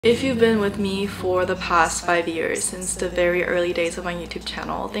If you've been with me for the past 5 years, since the very early days of my YouTube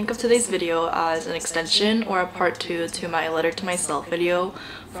channel, think of today's video as an extension or a part 2 to my letter to myself video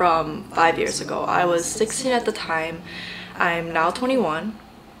from 5 years ago. I was 16 at the time. I'm now 21,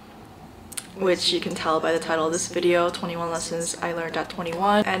 which you can tell by the title of this video, 21 lessons I learned at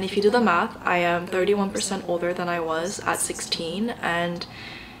 21. And if you do the math, I am 31% older than I was at 16, and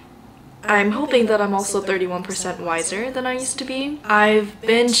I'm hoping that I'm also 31% wiser than I used to be. I've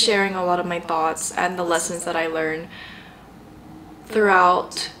been sharing a lot of my thoughts and the lessons that I learned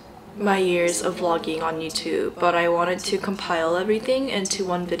throughout my years of vlogging on YouTube, but I wanted to compile everything into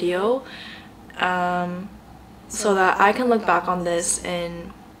one video so that I can look back on this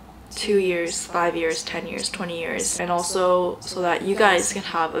in 2 years, 5 years, 10 years, 20 years, and also so that you guys can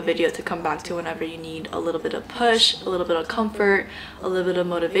have a video to come back to whenever you need a little bit of push, a little bit of comfort, a little bit of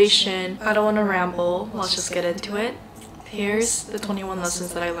motivation. I don't want to ramble, let's just get into it. Here's the 21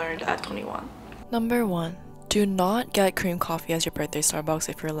 lessons that I learned at 21. Number 1. Do not get cream coffee as your birthday Starbucks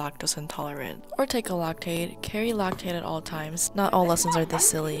if you're lactose intolerant. Or take a lactate. Carry lactate at all times. Not all lessons are this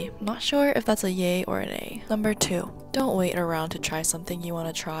silly. Not sure if that's a yay or an A. Number 2. Don't wait around to try something you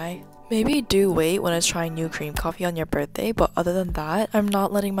want to try. Maybe do wait when it's trying new cream coffee on your birthday, but other than that, I'm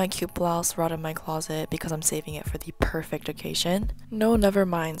not letting my cute blouse rot in my closet because I'm saving it for the perfect occasion. No never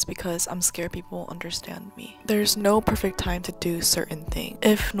minds because I'm scared people won't understand me. There's no perfect time to do certain things.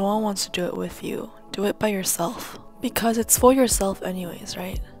 If no one wants to do it with you, do it by yourself. Because it's for yourself anyways,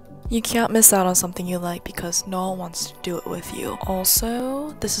 right? You can't miss out on something you like because no one wants to do it with you.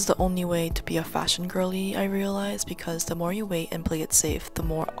 Also, this is the only way to be a fashion girly, I realize, because the more you wait and play it safe, the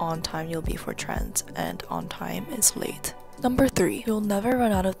more on time you'll be for trends, and on time is late. Number 3. You'll never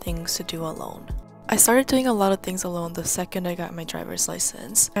run out of things to do alone. I started doing a lot of things alone the second I got my driver's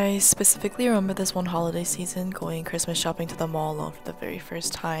license. I specifically remember this one holiday season going Christmas shopping to the mall alone for the very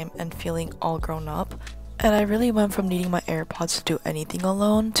first time and feeling all grown up. And I really went from needing my AirPods to do anything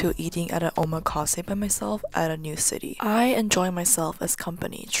alone to eating at an omakase by myself at a new city. I enjoy myself as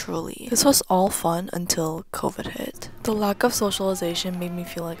company, truly. This was all fun until COVID hit. The lack of socialization made me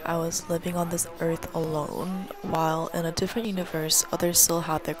feel like I was living on this earth alone, while in a different universe, others still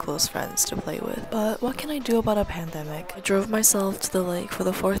had their close friends to play with. But what can I do about a pandemic? I drove myself to the lake for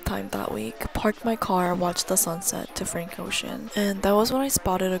the 4th time that week, parked my car, watched the sunset to Frank Ocean, and that was when I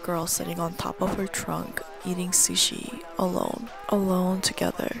spotted a girl sitting on top of her trunk, eating sushi alone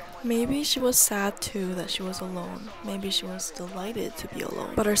together. Maybe she was sad too that she was alone. Maybe she was delighted to be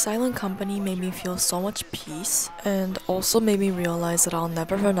alone. But her silent company made me feel so much peace and also made me realize that I'll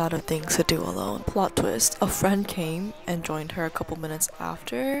never run out of things to do alone. Plot twist, a friend came and joined her a couple minutes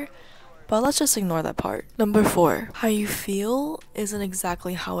after, but let's just ignore that part. Number 4. How you feel isn't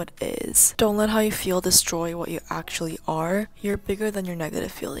exactly how it is. Don't let how you feel destroy what you actually are. You're bigger than your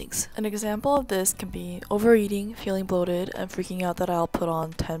negative feelings. An example of this can be overeating, feeling bloated, and freaking out that I'll put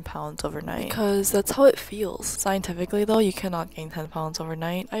on 10 pounds overnight. Because that's how it feels. Scientifically though, you cannot gain 10 pounds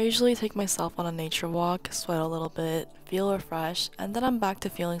overnight. I usually take myself on a nature walk, sweat a little bit, feel refreshed, and then I'm back to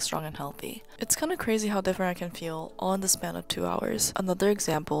feeling strong and healthy. It's kind of crazy how different I can feel all in the span of 2 hours. Another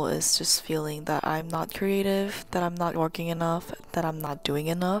example is just feeling that I'm not creative, that I'm not working enough, that I'm not doing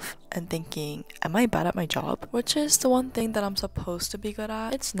enough, and thinking, am I bad at my job? Which is the one thing that I'm supposed to be good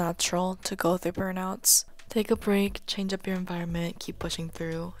at. It's natural to go through burnouts. Take a break, change up your environment, keep pushing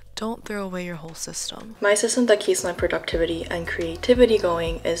through. Don't throw away your whole system. My system that keeps my productivity and creativity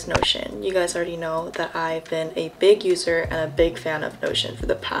going is Notion. You guys already know that I've been a big user and a big fan of Notion for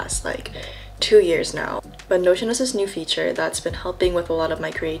the past 2 years now. But Notion is this new feature that's been helping with a lot of my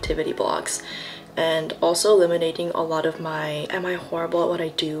creativity blocks and also eliminating a lot of my am I horrible at what I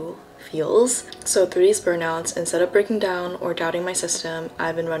do feels. So through these burnouts, instead of breaking down or doubting my system,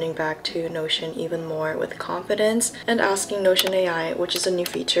 I've been running back to Notion even more with confidence and asking Notion AI, which is a new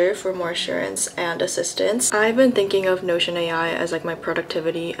feature for more assurance and assistance. I've been thinking of Notion AI as my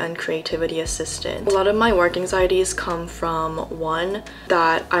productivity and creativity assistant. A lot of my work anxieties come from 1,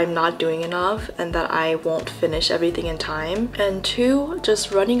 that I'm not doing enough and that I won't finish everything in time, and 2,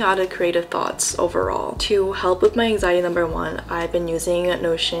 just running out of creative thoughts overall. To help with my anxiety number 1, I've been using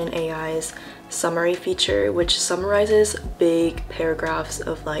Notion AI's summary feature, which summarizes big paragraphs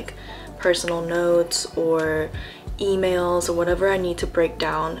of personal notes or emails or whatever I need to break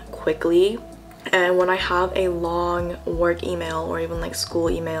down quickly. And when I have a long work email or even school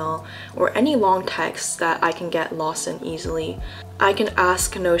email or any long text that I can get lost in easily, I can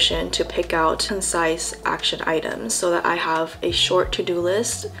ask Notion to pick out concise action items so that I have a short to-do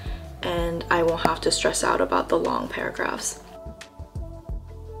list and I won't have to stress out about the long paragraphs.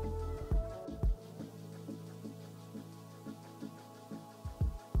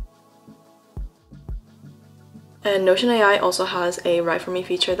 And Notion AI also has a Write For Me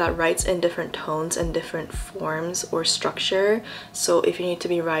feature that writes in different tones and different forms or structure. So if you need to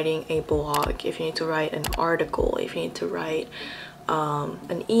be writing a blog, if you need to write an article, if you need to write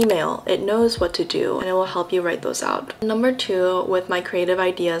an email, it knows what to do and it will help you write those out. Number 2, with my creative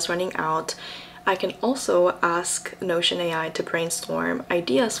ideas running out, I can also ask Notion AI to brainstorm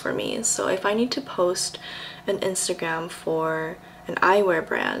ideas for me. So if I need to post an Instagram for an eyewear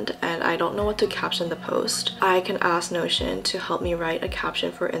brand and I don't know what to caption the post, I can ask Notion to help me write a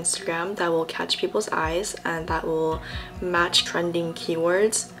caption for Instagram that will catch people's eyes and that will match trending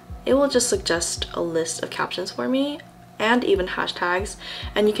keywords. It will just suggest a list of captions for me and even hashtags,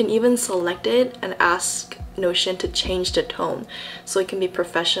 and you can even select it and ask Notion to change the tone so it can be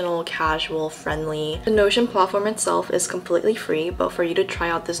professional, casual, friendly. The Notion platform itself is completely free, but for you to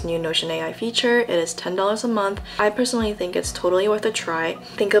try out this new Notion AI feature, it is $10 a month. I personally think it's totally worth a try.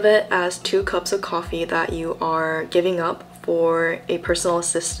 Think of it as 2 cups of coffee that you are giving up for a personal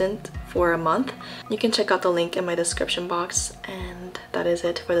assistant for a month. You can check out the link in my description box, and that is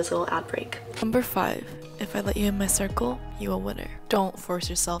it for this little ad break. Number 5. If I let you in my circle, you a winner. Don't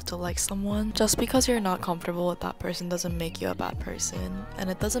force yourself to like someone. Just because you're not comfortable with that person doesn't make you a bad person, and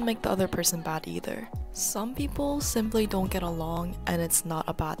it doesn't make the other person bad either. Some people simply don't get along, and it's not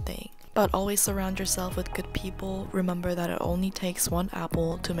a bad thing. But always surround yourself with good people. Remember that it only takes one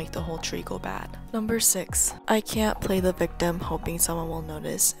apple to make the whole tree go bad. Number 6. I can't play the victim hoping someone will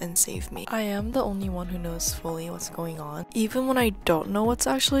notice and save me. I am the only one who knows fully what's going on. Even when I don't know what's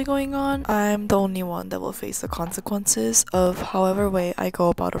actually going on, I'm the only one that will face the consequences of however way I go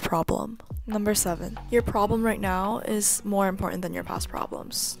about a problem. Number 7. Your problem right now is more important than your past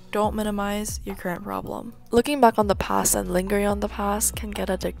problems. Don't minimize your current problem. Looking back on the past and lingering on the past can get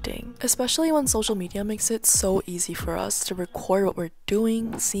addicting, especially when social media makes it so easy for us to record what we're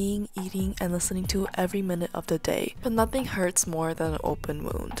doing, seeing, eating, and listening to every minute of the day. But nothing hurts more than an open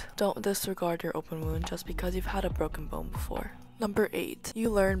wound. Don't disregard your open wound just because you've had a broken bone before. Number 8. You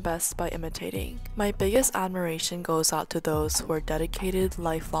learn best by imitating. My biggest admiration goes out to those who are dedicated,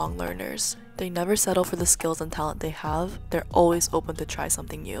 lifelong learners. They never settle for the skills and talent they have. They're always open to try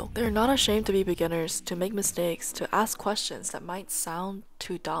something new. They're not ashamed to be beginners, to make mistakes, to ask questions that might sound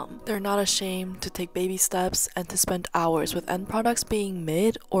too dumb. They're not ashamed to take baby steps and to spend hours with end products being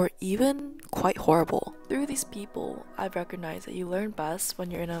mid or even quite horrible. Through these people, I've recognized that you learn best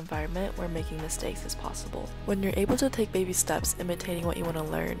when you're in an environment where making mistakes is possible. When you're able to take baby steps imitating what you want to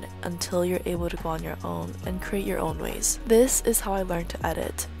learn until you're able to go on your own and create your own ways. This is how I learned to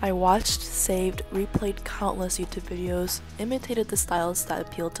edit. I watched, saved, replayed countless YouTube videos, imitated the styles that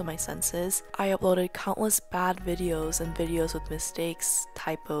appealed to my senses. I uploaded countless bad videos and videos with mistakes,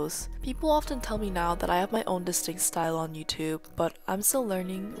 typos. People often tell me now that I have my own distinct style on YouTube, but I'm still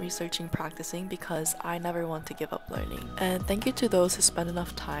learning, researching, practicing because I never want to give up learning. And thank you to those who spend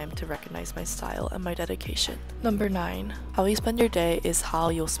enough time to recognize my style and my dedication. Number 9. How you spend your day is how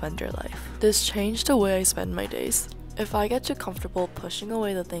you'll spend your life. This changed the way I spend my days. If I get too comfortable pushing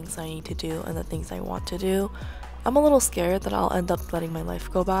away the things I need to do and the things I want to do, I'm a little scared that I'll end up letting my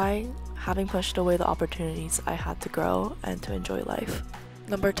life go by, having pushed away the opportunities I had to grow and to enjoy life.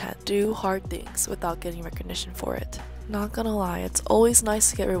 Number 10. Do hard things without getting recognition for it. Not gonna lie, it's always nice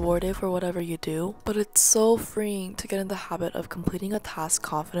to get rewarded for whatever you do, but it's so freeing to get in the habit of completing a task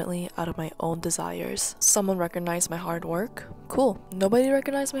confidently out of my own desires. Someone recognized my hard work? Cool. Nobody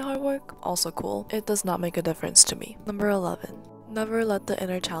recognized my hard work? Also cool. It does not make a difference to me. Number 11. Never let the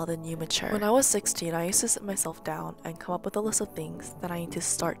inner child in you mature. When I was 16, I used to sit myself down and come up with a list of things that I need to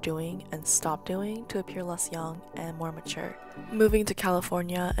start doing and stop doing to appear less young and more mature. Moving to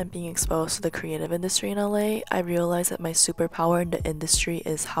California and being exposed to the creative industry in LA, I realized that my superpower in the industry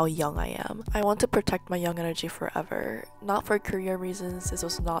is how young I am. I want to protect my young energy forever. Not for career reasons, this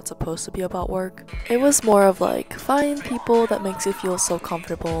was not supposed to be about work. It was more of like, find people that makes you feel so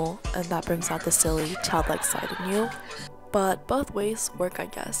comfortable and that brings out the silly, childlike side in you. But both ways work, I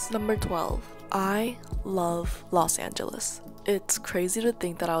guess. Number 12. I love Los Angeles. It's crazy to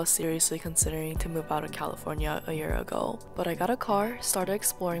think that I was seriously considering to move out of California a year ago, but I got a car, started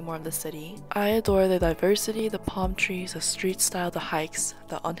exploring more of the city. I adore the diversity, the palm trees, the street style, the hikes,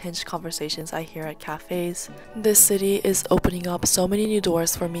 the unhinged conversations I hear at cafes. This city is opening up so many new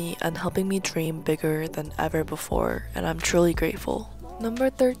doors for me and helping me dream bigger than ever before, and I'm truly grateful. Number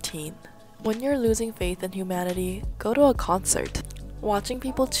 13. When you're losing faith in humanity, go to a concert. Watching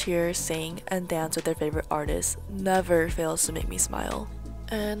people cheer, sing, and dance with their favorite artists never fails to make me smile.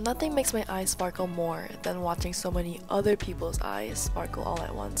 And nothing makes my eyes sparkle more than watching so many other people's eyes sparkle all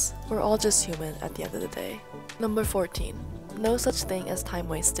at once. We're all just human at the end of the day. Number 14. No such thing as time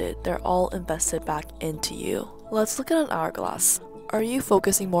wasted. They're all invested back into you. Let's look at an hourglass. Are you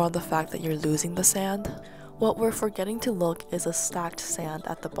focusing more on the fact that you're losing the sand? What we're forgetting to look is a stacked sand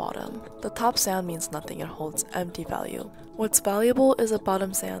at the bottom. The top sand means nothing, it holds empty value. What's valuable is a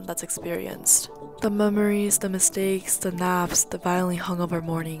bottom sand that's experienced. The memories, the mistakes, the naps, the violently hungover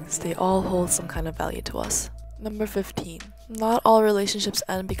mornings, they all hold some kind of value to us. Number 15. Not all relationships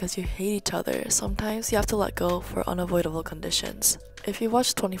end because you hate each other. Sometimes you have to let go for unavoidable conditions. If you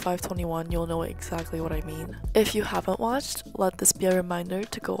watched 2521, you'll know exactly what I mean. If you haven't watched, let this be a reminder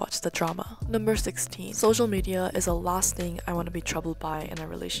to go watch the drama. Number 16. Social media is the last thing I want to be troubled by in a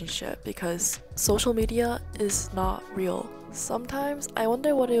relationship because social media is not real. Sometimes I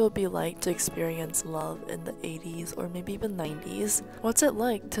wonder what it would be like to experience love in the 80s or maybe even 90s. What's it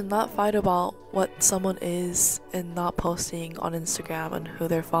like to not fight about what someone is and not posting on Instagram and who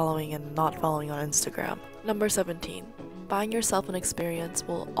they're following and not following on Instagram? Number 17. Buying yourself an experience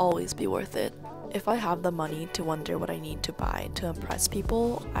will always be worth it. If I have the money to wonder what I need to buy to impress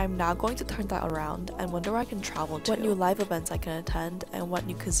people, I'm now going to turn that around and wonder where I can travel to, what new live events I can attend, and what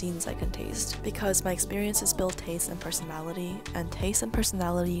new cuisines I can taste. Because my experiences build taste and personality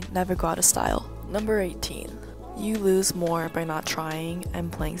never go out of style. Number 18. You lose more by not trying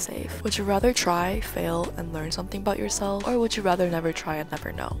and playing safe. Would you rather try, fail, and learn something about yourself, or would you rather never try and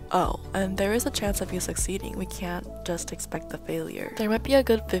never know? Oh, and there is a chance of you succeeding. We can't just expect the failure. There might be a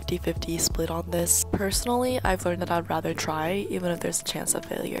good 50-50 split on this. Personally, I've learned that I'd rather try even if there's a chance of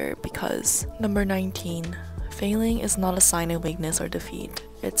failure because number 19. Failing is not a sign of weakness or defeat.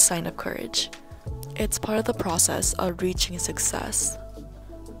 It's a sign of courage. It's part of the process of reaching success.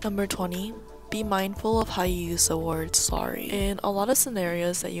 Number 20. Be mindful of how you use the word sorry. In a lot of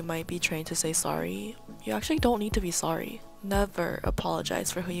scenarios that you might be trained to say sorry, you actually don't need to be sorry. Never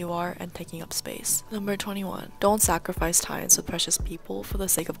apologize for who you are and taking up space. Number 21. Don't sacrifice time with precious people for the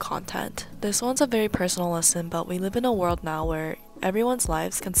sake of content. This one's a very personal lesson, but we live in a world now where everyone's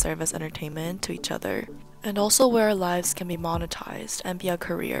lives can serve as entertainment to each other, and also where our lives can be monetized and be a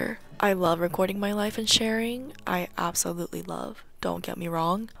career. I love recording my life and sharing. I absolutely love, don't get me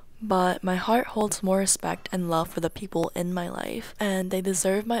wrong. But my heart holds more respect and love for the people in my life, and they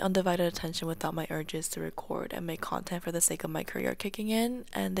deserve my undivided attention without my urges to record and make content for the sake of my career kicking in,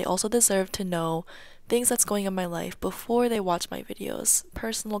 and they also deserve to know things that's going on in my life before they watch my videos.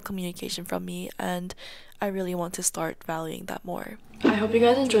 Personal communication from me, and I really want to start valuing that more. I hope you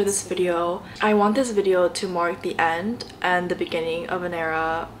guys enjoyed this video. I want this video to mark the end and the beginning of an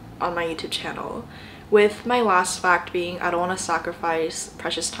era on my YouTube channel. With my last fact being, I don't want to sacrifice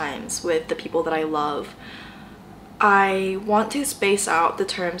precious times with the people that I love. I want to space out the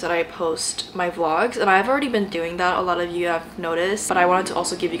terms that I post my vlogs, and I've already been doing that, a lot of you have noticed, but I wanted to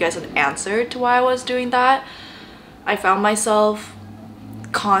also give you guys an answer to why I was doing that. I found myself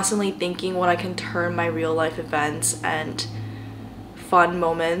constantly thinking what I can turn my real life events and fun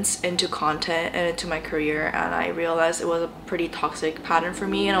moments into content and into my career, and I realized it was a pretty toxic pattern for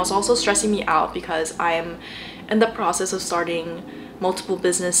me, and it was also stressing me out because I am in the process of starting multiple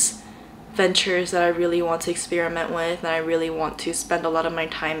business ventures that I really want to experiment with and I really want to spend a lot of my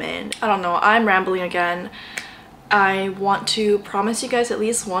time in. I don't know, I'm rambling again. I want to promise you guys at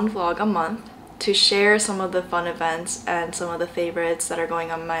least one vlog a month to share some of the fun events and some of the favorites that are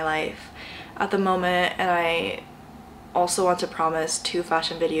going on in my life at the moment, and I also want to promise 2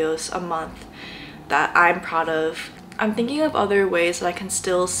 fashion videos a month that I'm proud of. I'm thinking of other ways that I can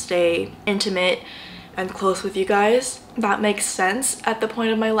still stay intimate and close with you guys that makes sense at the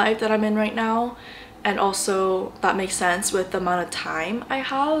point of my life that I'm in right now, and also that makes sense with the amount of time I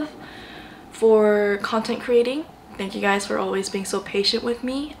have for content creating. Thank you guys for always being so patient with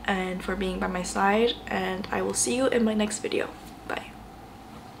me and for being by my side, and I will see you in my next video.